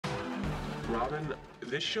Robin,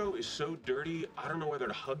 this show is so dirty, I don't know whether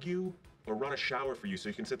to hug you or run a shower for you so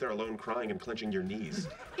you can sit there alone crying and clenching your knees.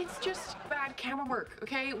 It's just bad camera work,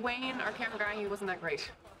 okay? Wayne, our camera guy, he wasn't that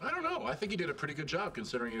great. I don't know. I think he did a pretty good job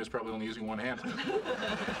considering he was probably only using one hand.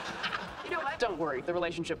 You know what? Don't worry, the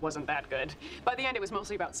relationship wasn't that good. By the end, it was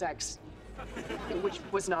mostly about sex, which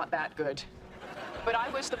was not that good. But I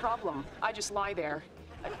was the problem. I just lie there.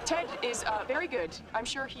 Ted is very good. I'm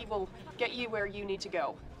sure he will get you where you need to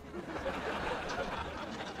go.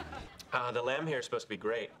 The lamb here is supposed to be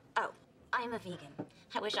great. Oh, I'm a vegan.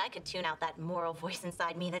 I wish I could tune out that moral voice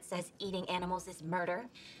inside me that says eating animals is murder.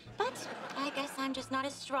 But I guess I'm just not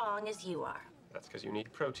as strong as you are. That's because you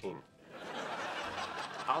need protein.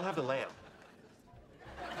 I'll have the lamb.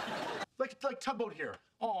 Like Tugboat here.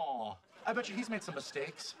 Aw, I bet you he's made some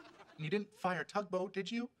mistakes. And you didn't fire Tugboat,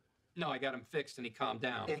 did you? No, I got him fixed and he calmed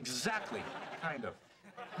down. Exactly, kind of.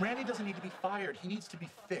 Randy doesn't need to be fired. He needs to be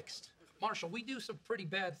fixed. Marshall, we do some pretty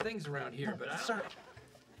bad things around here, but Sir.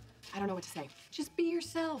 I don't know what to say. Just be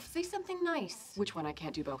yourself. Say something nice. Which one? I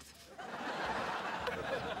can't do both.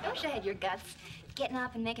 I wish I had your guts. Getting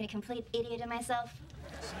up and making a complete idiot of myself.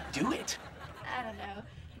 Do it. I don't know.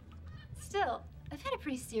 Still, I've had a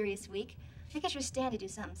pretty serious week. I think I should stand to do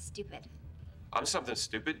something stupid. I'm something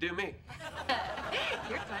stupid, do me.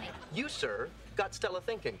 You're funny. You, sir, got Stella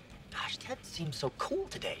thinking. Gosh, Ted seems so cool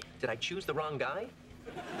today. Did I choose the wrong guy?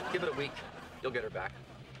 Give it a week. You'll get her back.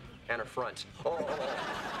 And her front.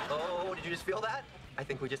 Oh, did you just feel that? I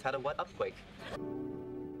think we just had a what-upquake.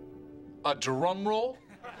 A drum roll?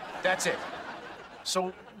 That's it.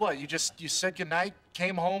 So what, you said goodnight,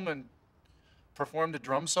 came home, and performed a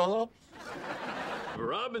drum solo?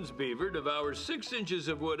 Robin's beaver devours 6 inches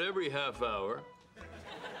of wood every half hour,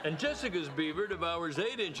 and Jessica's beaver devours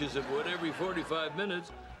 8 inches of wood every 45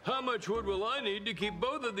 minutes. How much wood will I need to keep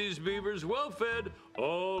both of these beavers well-fed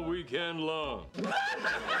all weekend long?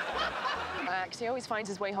 Max, he always finds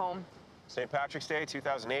his way home. St. Patrick's Day,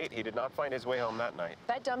 2008, he did not find his way home that night.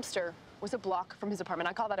 That dumpster was a block from his apartment.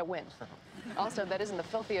 I call that a win. Also, that isn't the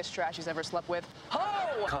filthiest trash he's ever slept with.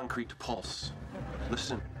 Ho! Concrete pulse.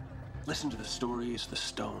 Listen to the stories the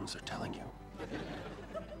stones are telling you.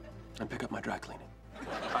 And pick up my dry cleaning.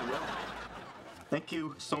 I will. Thank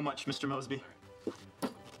you so much, Mr. Mosby.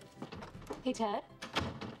 Hey, Ted.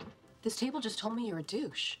 This table just told me you're a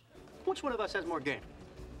douche. Which one of us has more game?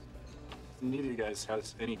 Neither of you guys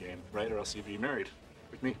has any game, right? Or else you'd be married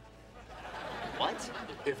with me. What?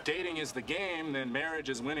 If dating is the game, then marriage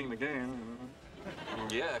is winning the game.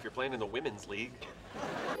 Yeah, if you're playing in the women's league.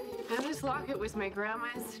 And this locket was my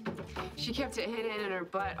grandma's. She kept it hidden in her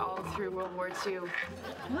butt all through World War II.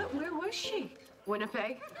 What? Where was she?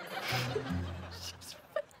 Winnipeg.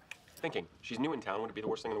 Thinking, she's new in town. Would it be the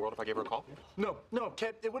worst thing in the world if I gave her a call? No,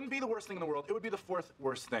 Ted, it wouldn't be the worst thing in the world. It would be the 4th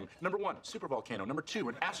worst thing. Number 1, supervolcano. Number 2,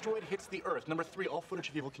 an asteroid hits the Earth. Number 3, all footage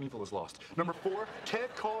of Evel Knievel is lost. Number 4,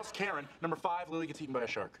 Ted calls Karen. Number 5, Lily gets eaten by a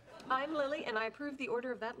shark. I'm Lily, and I approve the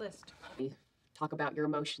order of that list. Talk about your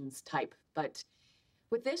emotions type, but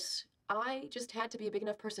with this, I just had to be a big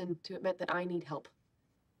enough person to admit that I need help.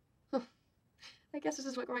 I guess this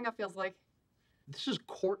is what growing up feels like. this is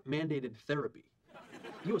court-mandated therapy.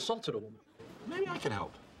 You assaulted a woman. Maybe I can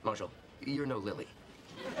help. Marshall, you're no Lily.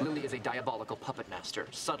 Lily is a diabolical puppet master,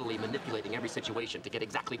 subtly manipulating every situation to get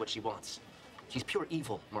exactly what she wants. She's pure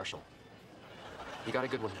evil, Marshall. You got a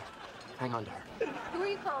good one there. Hang on to her. Who are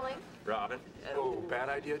you calling? Robin. Oh, bad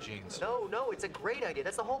idea, Jeans. No, it's a great idea.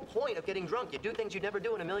 That's the whole point of getting drunk. You do things you'd never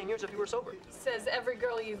do in a million years if you were sober. Says every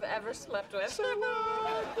girl you've ever slept with.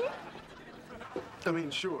 I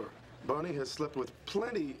mean, sure, Bonnie has slept with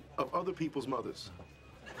plenty of other people's mothers.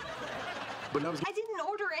 But I didn't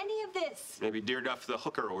order any of this. Maybe Dear Duff the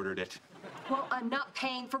hooker ordered it. Well, I'm not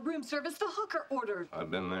paying for room service. The hooker ordered.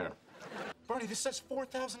 I've been there. Barney, this says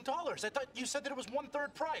 $4,000. I thought you said that it was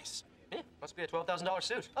 1/3 price. Yeah, must be a $12,000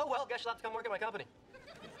 suit. Oh, well, guess you'll have to come work at my company.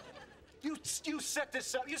 You set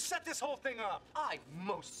this up. You set this whole thing up. I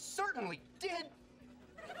most certainly did.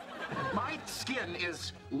 My skin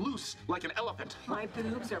is loose like an elephant. My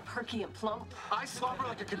boobs are perky and plump. I slobber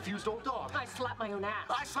like a confused old dog. I slap my own ass.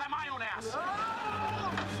 I slap my own ass.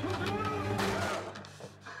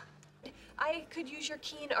 I could use your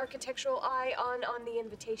keen architectural eye on the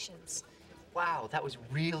invitations. Wow, that was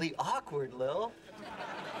really awkward, Lil.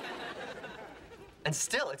 And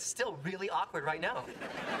it's still really awkward right now.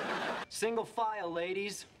 Single file,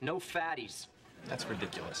 ladies. No fatties. That's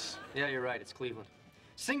ridiculous. Yeah, you're right. It's Cleveland.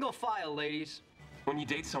 Single file, ladies. When you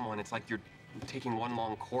date someone, it's like you're taking one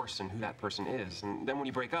long course in who that person is. And then when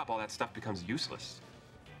you break up, all that stuff becomes useless.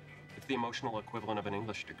 It's the emotional equivalent of an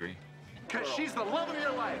English degree. Because she's the love of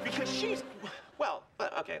your life. Because she's... Well,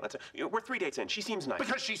 okay, we're 3 dates in. She seems nice.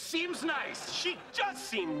 Because she seems nice. She does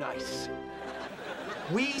seem nice.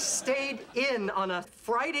 We stayed in on a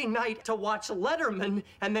Friday night to watch Letterman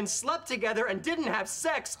and then slept together and didn't have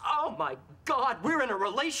sex. Oh my God, we're in a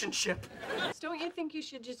relationship. Don't you think you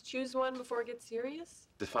should just choose one before it gets serious?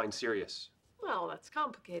 Define serious. Well, that's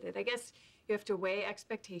complicated. I guess you have to weigh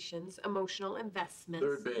expectations, emotional investments.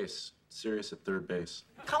 Third base. Serious at third base.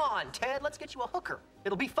 Come on, Ted, let's get you a hooker.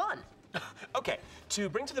 It'll be fun. Okay, to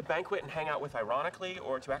bring to the banquet and hang out with ironically,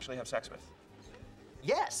 or to actually have sex with?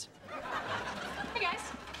 Yes. Hey guys,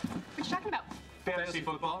 what you talking about? Fantasy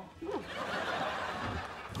football?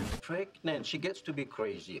 Pregnant, she gets to be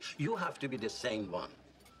crazy. You have to be the same one.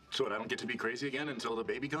 So what, I don't get to be crazy again until the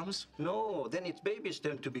baby comes? No, then it's baby's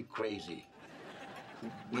turn to be crazy.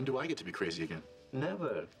 When do I get to be crazy again?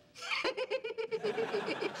 Never.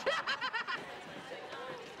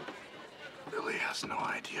 Lily has no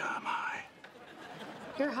idea I'm high.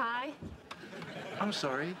 You're high? I'm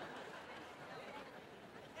sorry.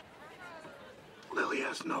 Lily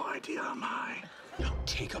has no idea I'm high. You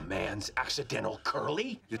take a man's accidental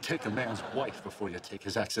curly? You take a man's wife before you take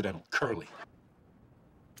his accidental curly.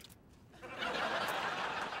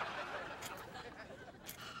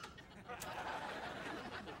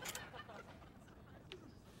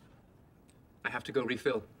 I have to go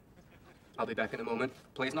refill. I'll be back in a moment.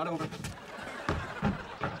 Play's not over.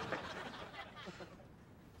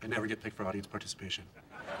 I never get picked for audience participation.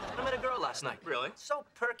 I met a girl last night. Really? So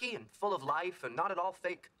perky and full of life and not at all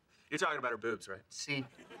fake. You're talking about her boobs, right? See?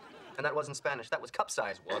 And that wasn't Spanish, that was cup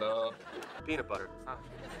size. What up? Peanut butter. Huh.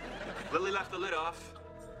 Lily left the lid off.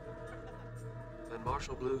 And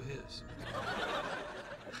Marshall blew his.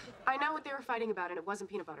 I know what they were fighting about, and it wasn't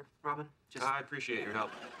peanut butter. Robin, I appreciate your help.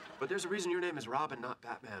 But there's a reason your name is Robin, not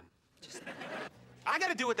Batman. I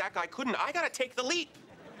gotta do what that guy couldn't. I gotta take the leap.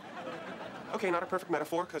 Okay, not a perfect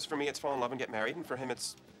metaphor, because for me it's fall in love and get married, and for him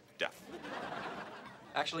it's death.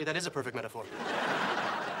 Actually, that is a perfect metaphor.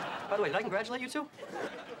 By the way, did I congratulate you two?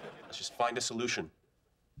 Let's just find a solution.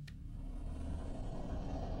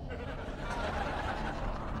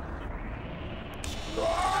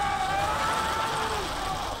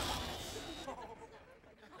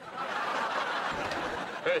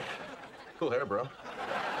 Hey, cool hair, bro. What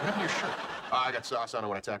happened to your shirt? I got sauce on it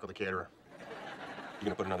when I tackled the caterer. You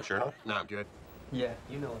gonna put another shirt on? No, I'm good. Yeah,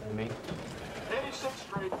 you know what I mean. Hey, sit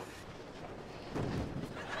straight.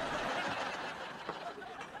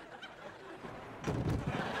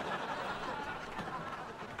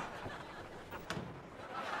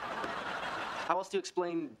 How else do you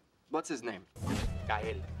explain what's his name?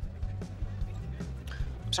 Gael.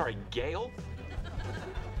 I'm sorry, Gail?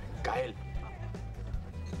 Gael.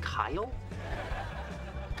 Kyle?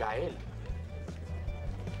 Gael.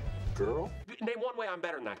 Girl? Name one way I'm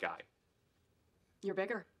better than that guy. You're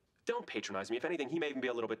bigger. Don't patronize me. If anything, he may even be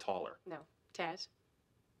a little bit taller. No, Ted,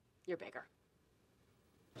 you're bigger.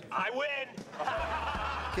 I win!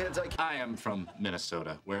 Kids, I am from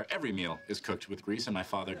Minnesota, where every meal is cooked with grease, and my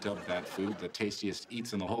father dubbed that food the tastiest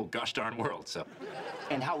eats in the whole gosh darn world, so.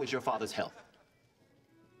 And how is your father's health?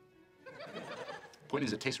 Point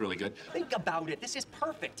is, it tastes really good. Think about it. This is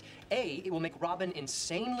perfect. A, it will make Robin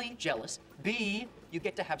insanely jealous. B, you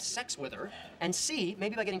get to have sex with her. And C,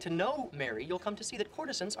 maybe by getting to know Mary, you'll come to see that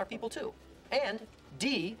courtesans are people too. And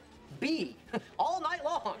D, B, all night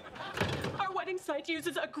long. Our wedding site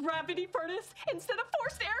uses a gravity furnace instead of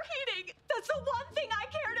forced air heating. That's the one thing I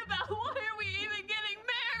cared about. Why are we even getting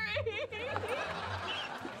married?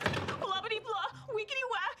 Blah-bitty blah, wickety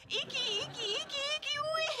wah, eeky, eeky, eeky, eeky,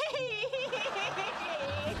 wee.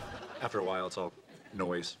 After a while, it's all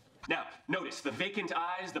noise. Now, notice the vacant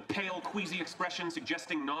eyes, the pale, queasy expression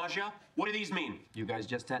suggesting nausea. What do these mean? You guys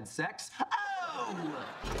just had sex? Oh!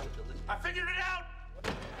 I figured it out!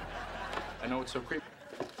 I know it's so creepy.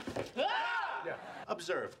 Yeah.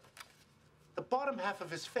 Observe. The bottom half of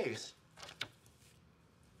his face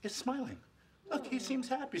is smiling. Look, he seems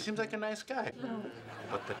happy. Seems like a nice guy.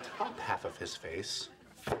 But the top half of his face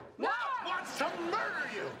wants to murder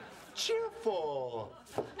you. Cheerful.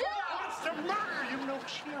 Wants to murder you. No,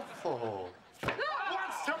 cheerful.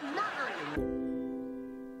 Wants to murder you.